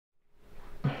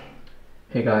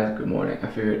Hey guys, good morning. I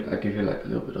figured I'd give you like a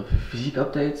little bit of a physique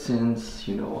update since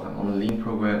you know I'm on a lean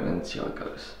program and see how it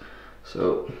goes.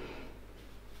 So,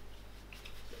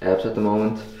 abs at the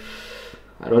moment.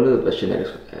 I don't know the best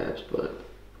genetics with abs, but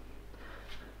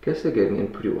I guess they're getting in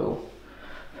pretty well.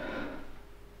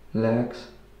 Legs.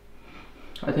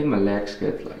 I think my legs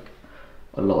get like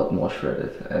a lot more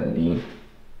shredded and lean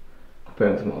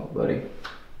compared to my body.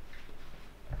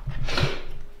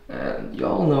 And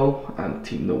y'all know I'm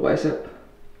team no bicep.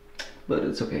 But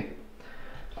it's okay.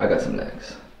 I got some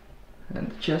legs.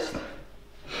 And the chest.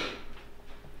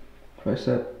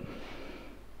 Tricep.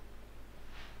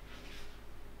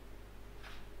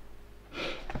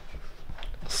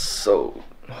 So,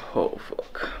 oh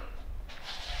fuck.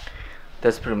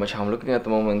 That's pretty much how I'm looking at the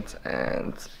moment,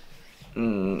 and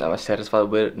am I satisfied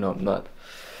with it? No, I'm not.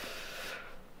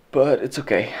 But it's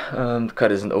okay. The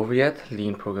cut isn't over yet.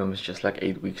 Lean program is just like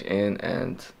 8 weeks in,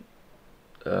 and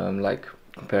like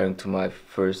comparing to my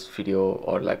first video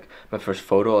or like my first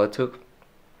photo I took,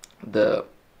 the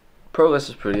progress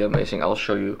is pretty amazing. I'll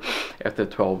show you after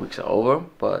 12 weeks are over,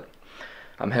 but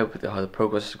I'm happy with how the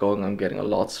progress is going. I'm getting a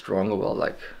lot stronger while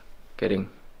like getting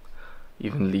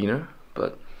even leaner,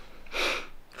 but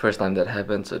first time that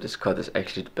happened, so this cut is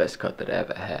actually the best cut that I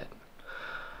ever had.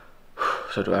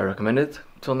 So do I recommend it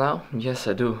till now? Yes,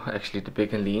 I do. Actually, the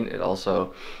big and lean, it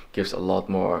also gives a lot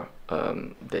more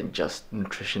than just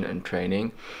nutrition and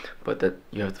training, but that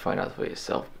you have to find out for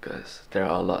yourself, because there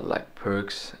are a lot like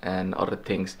perks and other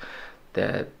things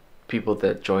that people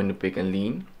that join the big and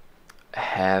lean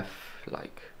have,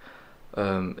 like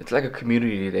it's like a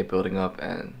community they're building up,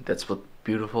 and that's what's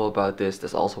beautiful about this.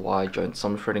 That's also why I joined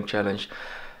Summer Shredding Challenge.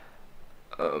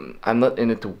 I'm not in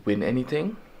it to win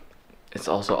anything. It's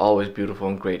also always beautiful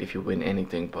and great if you win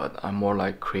anything, but I'm more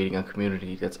like creating a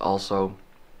community. That's also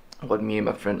what me and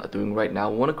my friend are doing right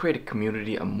now. We want to create a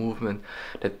community, a movement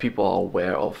that people are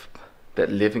aware of,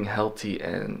 that living healthy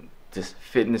and this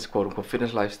fitness, quote unquote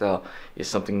fitness lifestyle is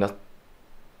something not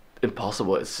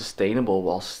impossible. It's sustainable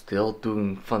while still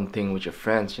doing fun thing with your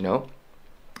friends, you know.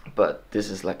 But this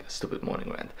is like a stupid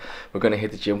morning rant. We're gonna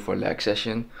hit the gym for a leg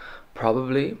session.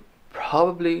 Probably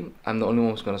I'm the only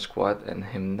one who's gonna squat and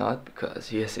him not, because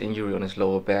he has an injury on his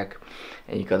lower back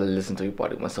and you gotta listen to your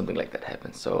body when something like that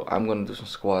happens. So I'm gonna do some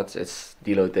squats. It's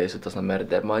deload day, so it doesn't matter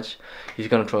that much. He's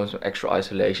gonna throw in some extra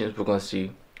isolations. We're gonna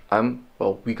see.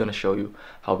 We're gonna show you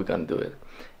how we're gonna do it,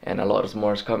 and a lot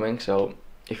more is coming. So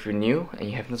if you're new and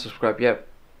you haven't subscribed yet,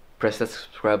 press that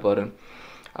subscribe button.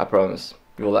 I promise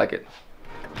you'll like it.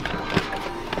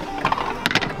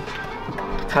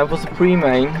 Time for Supreme,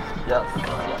 man. Yes.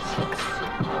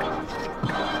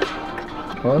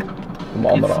 What?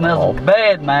 It smells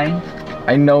bad, man.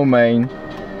 I know, man.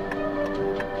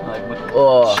 Nou, ik moet...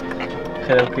 Oh.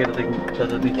 Elke keer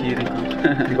dat het niet hierin komt.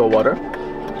 You got water?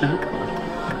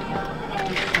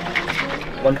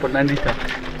 1.9 liter.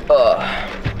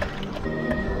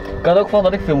 Ik had ook van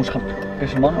dat ik veel moest gaan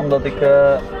pissen, man. Omdat ik...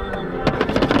 hoe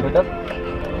heet dat?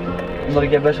 Omdat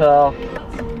ik best wel...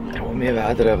 Ik wil meer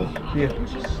water hebben. Hier.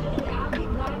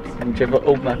 Moet je even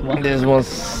openmaken, man. This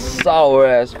one's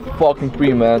sour as fucking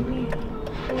cream, man.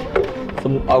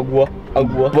 Some agua.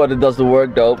 But it does the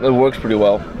work though. It works pretty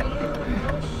well.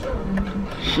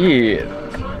 Shit.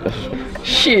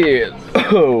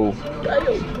 Oh.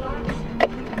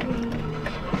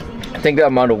 I think the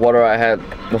amount of water I had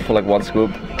was for like 1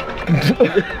 scoop.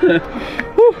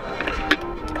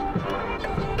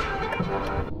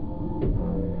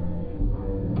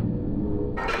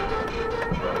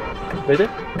 Beter?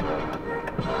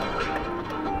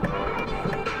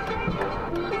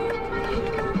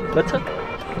 What's up?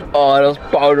 Oh, there's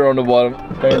powder on the bottom.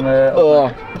 Kan je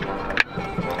hem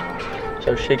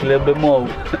So shake a little bit more.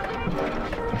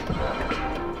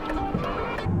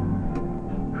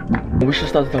 We should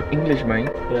start talking English, man.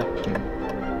 Yeah.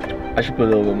 I should put a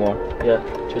little bit more. Yeah,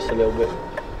 just a little bit.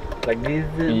 Like this.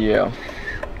 Yeah.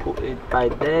 Put it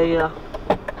right there.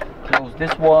 Close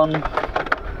this one.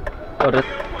 Oh,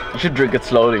 you should drink it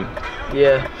slowly.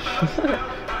 Yeah.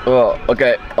 Well,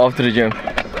 okay, off to the gym.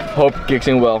 Hope it kicks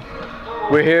in well.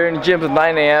 We're here in the gym at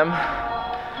 9 AM.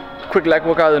 Quick leg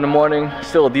workout in the morning.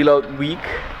 Still a deload week.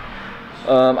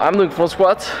 I'm doing front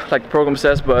squats, like the program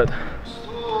says, but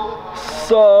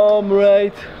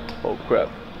oh crap.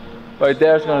 Right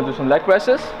there is gonna do some leg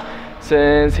presses,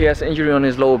 since he has injury on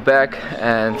his lower back.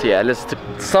 And yeah,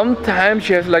 sometimes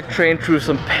you have to like train through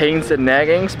some pains and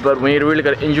naggings, but when you really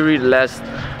got an injury that lasts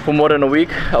for more than a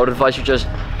week, I would advise you just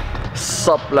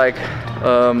sub like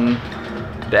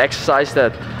the exercise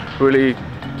that really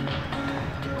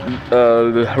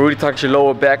targets your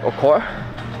lower back or core,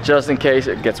 just in case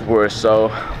it gets worse. So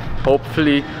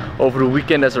Hopefully over the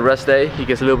weekend as a rest day he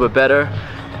gets a little bit better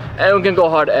and we can go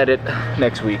hard at it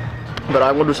next week. But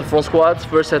I'm gonna do some front squats.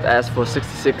 First set asked for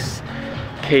 66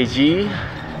 kg,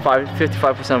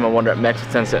 55% of my 1 rep max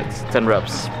for 10 sets, 10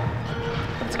 reps.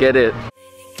 Let's get it.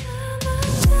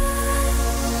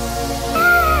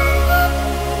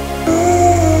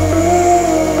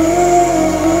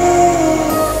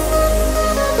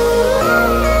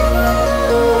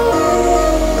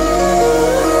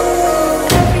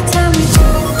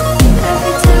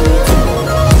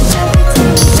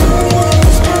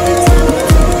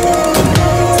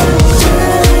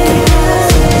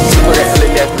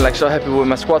 Like so happy with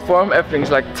my squat form. Everything's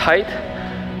like tight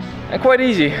and quite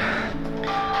easy.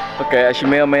 Okay, as you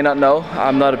may or may not know,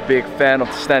 I'm not a big fan of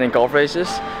the standing calf raises.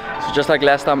 So just like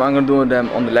last time, I'm gonna do them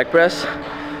on the leg press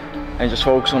and just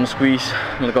focus on the squeeze,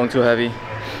 not going too heavy.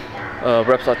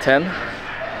 Reps are 10.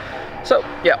 So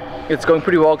yeah, it's going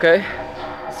pretty well. Okay,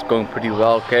 it's going pretty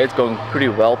well. Okay, it's going pretty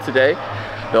well today,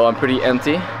 though I'm pretty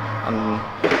empty. I'm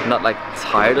not like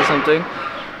tired or something,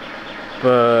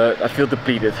 but I feel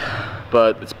depleted.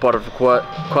 But it's part of the quad.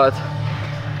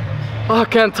 Oh, I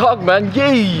can't talk, man.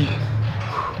 Yay!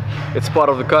 It's part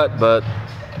of the cut, but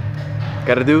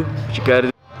gotta do what you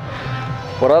gotta do.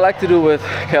 What I like to do with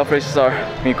calf raises are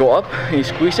when you go up and you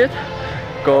squeeze it,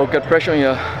 go get pressure on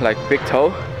your like big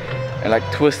toe and like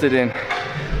twist it in.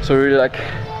 So really like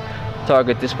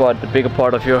target this part, the bigger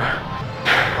part of your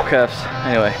calves.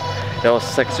 Anyway, that was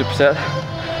the second superset.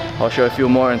 I'll show a few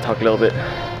more and talk a little bit.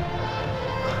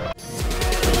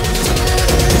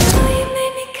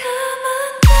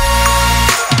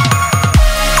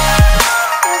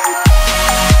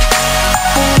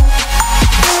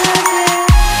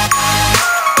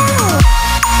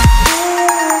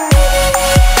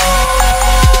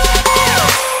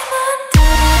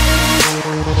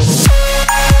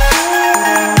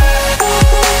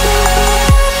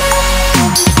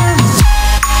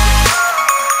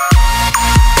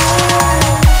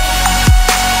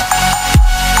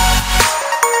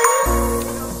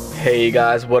 Hey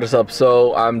guys, what is up?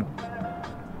 So I'm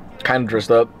kind of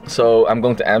dressed up, so I'm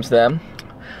going to Amsterdam.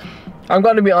 I'm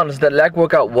going to be honest, that leg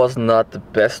workout was not the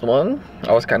best one.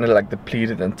 I was kind of like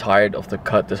depleted and tired of the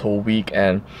cut this whole week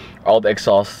and all the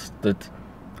exhausting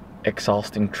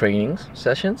training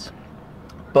sessions.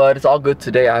 But it's all good.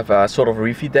 Today I have a sort of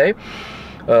refeed day,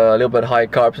 a little bit high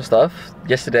carbs and stuff.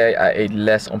 Yesterday I ate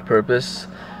less on purpose,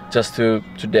 just to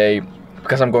today,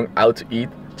 because I'm going out to eat,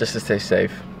 just to stay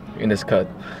safe in this cut.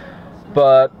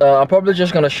 But I'm probably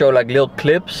just gonna show like little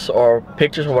clips or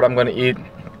pictures of what I'm gonna eat.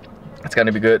 It's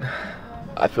gonna be good.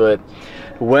 I feel it.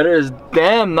 The weather is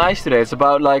damn nice today. It's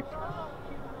about like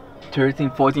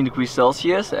 13-14 degrees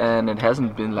Celsius and it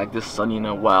hasn't been like this sunny in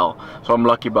a while. So I'm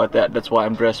lucky about that. That's why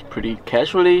I'm dressed pretty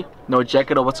casually. No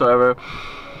jacket or whatsoever.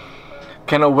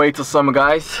 Cannot wait till summer,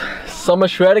 guys. Summer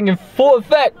shredding in full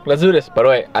effect. Let's do this. By the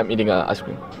way, I'm eating ice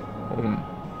cream.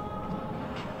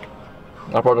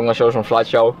 I'm probably gonna show some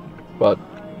slideshow. But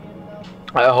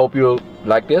I hope you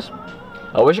like this.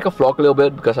 I wish I could vlog a little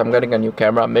bit because I'm getting a new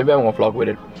camera. Maybe I'm gonna vlog with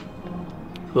it.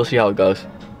 We'll see how it goes.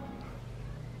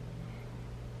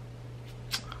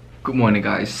 Good morning,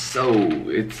 guys. So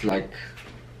it's like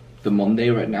the Monday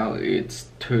right now.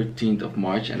 It's 13th of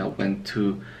March and I went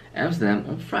to Amsterdam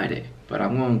on Friday. But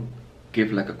I'm gonna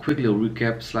give like a quick little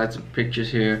recap, slide some pictures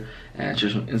here and show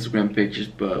some Instagram pictures.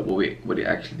 But what we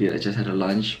actually did, I just had a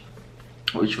lunch,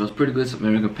 which was pretty good. Some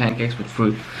American pancakes with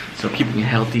fruit, so keeping it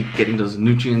healthy, getting those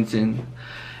nutrients in.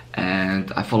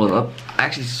 And I followed up. I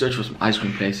actually searched for some ice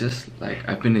cream places. Like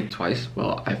I've been there twice.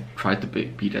 Well, I've tried to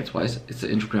be there twice. It's an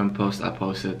Instagram post I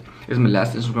posted. It's my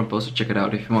last Instagram post, so check it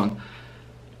out if you want.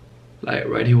 Like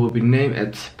right here will be the name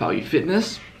at Paulie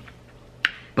Fitness.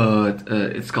 But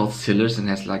it's called Serieus and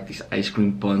has like these ice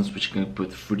cream buns which you can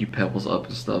put fruity pebbles up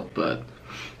and stuff. But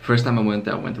first time I went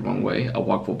there, I went the wrong way. I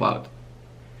walked for about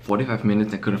 45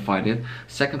 minutes and couldn't find it.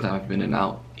 Second time I've been there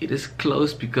now, it is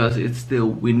closed because it's still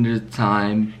winter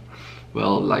time.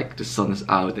 Well, like the sun is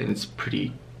out and it's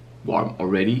pretty warm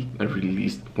already, at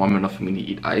least warm enough for me to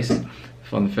eat ice.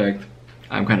 Fun fact,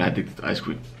 I'm kind of addicted to ice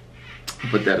cream.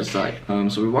 Put that aside.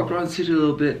 So we walked around the city a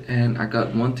little bit and I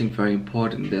got one thing very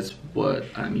important. That's what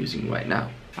I'm using right now.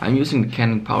 I'm using the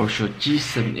Canon PowerShot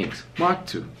G7X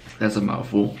Mark II. That's a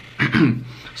mouthful.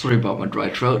 Sorry about my dry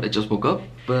throat, I just woke up.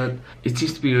 But it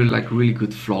seems to be like really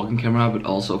good vlogging camera, but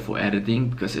also for editing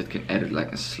because it can edit like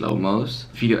in slow-mos.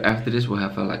 Video after this will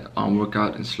have a like arm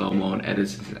workout in slow-mo and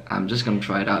edits. I'm just gonna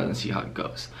try it out and see how it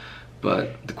goes.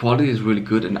 But the quality is really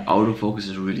good and the autofocus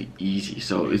is really easy.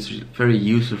 So it's very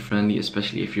user-friendly,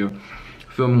 especially if you're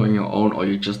filming on your own or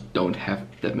you just don't have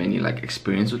that many like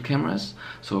experience with cameras.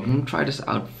 So I'm gonna try this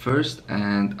out first,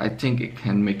 and I think it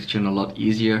can make the channel a lot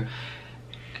easier.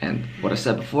 And what I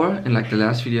said before in like the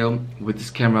last video, with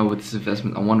this camera, with this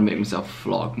investment, I want to make myself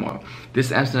vlog more.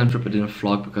 This Amsterdam trip I didn't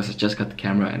vlog because I just got the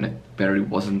camera and the battery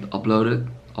wasn't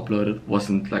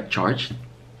wasn't like charged.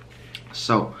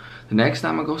 So the next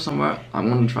time I go somewhere, I'm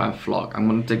gonna try and vlog. I'm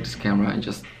gonna take this camera and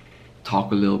just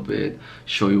talk a little bit,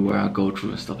 show you where I go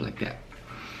through and stuff like that.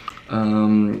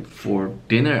 For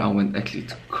dinner I went actually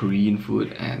to Korean food,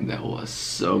 and that was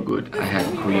so good. I had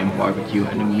Korean barbecue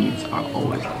and the meats are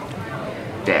always like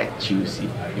that juicy.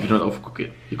 If you don't overcook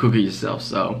it, you cook it yourself,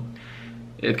 so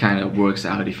it kind of works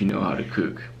out if you know how to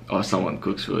cook or someone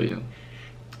cooks for you.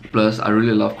 Plus I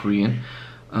really love Korean.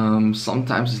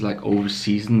 Sometimes it's like over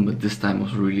seasoned, but this time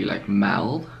was really like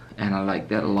mild, and I like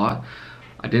that a lot.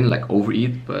 I didn't like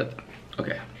overeat, but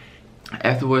okay.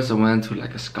 Afterwards I went to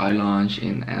like a sky lounge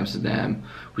in Amsterdam,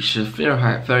 which is a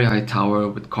very high tower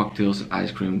with cocktails and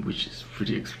ice cream, which is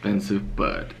pretty expensive,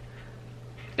 but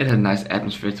it had a nice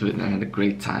atmosphere to it, and I had a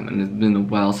great time. And it's been a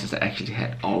while since I actually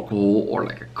had alcohol or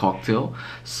like a cocktail,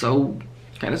 so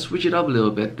kind of switch it up a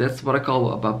little bit. That's what I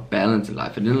call about balance in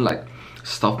life. I didn't like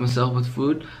stuff myself with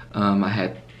food. I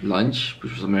had lunch,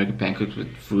 which was American pancakes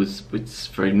with fruits, which is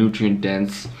very nutrient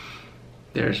dense.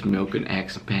 There's milk and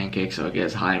eggs and pancakes, so I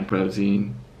guess high in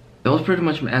protein. That was pretty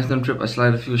much my Amsterdam trip. I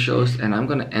slid a few shows, and I'm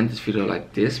gonna end this video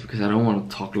like this because I don't want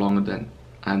to talk longer than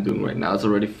I'm doing right now. It's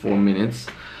already 4 minutes.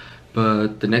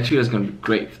 But the next video is gonna be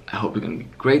great. I hope it's gonna be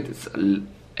great. It's an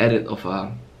edit of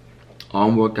a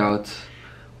arm workout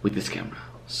with this camera.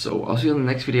 So I'll see you in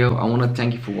the next video. I wanna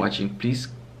thank you for watching. Please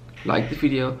like the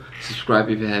video, subscribe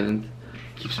if you haven't.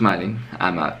 Keep smiling.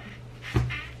 I'm out.